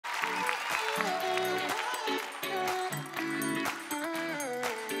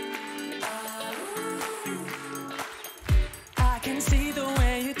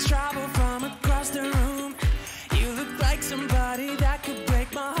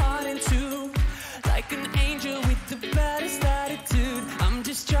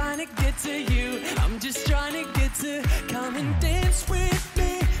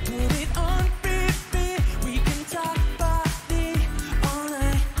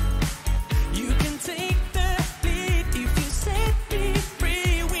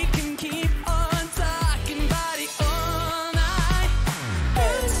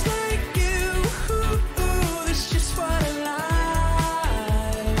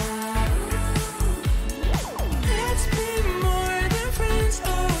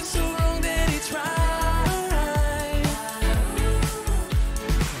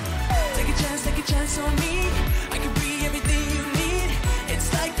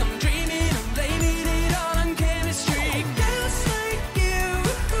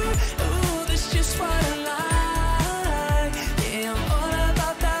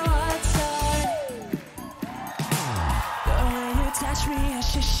touch me, I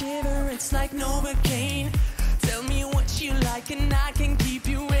should shiver, it's like Novocaine. Tell me what you like and I can keep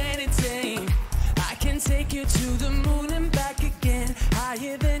you entertained. I can take you to the moon and back again,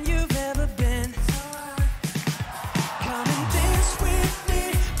 higher than you.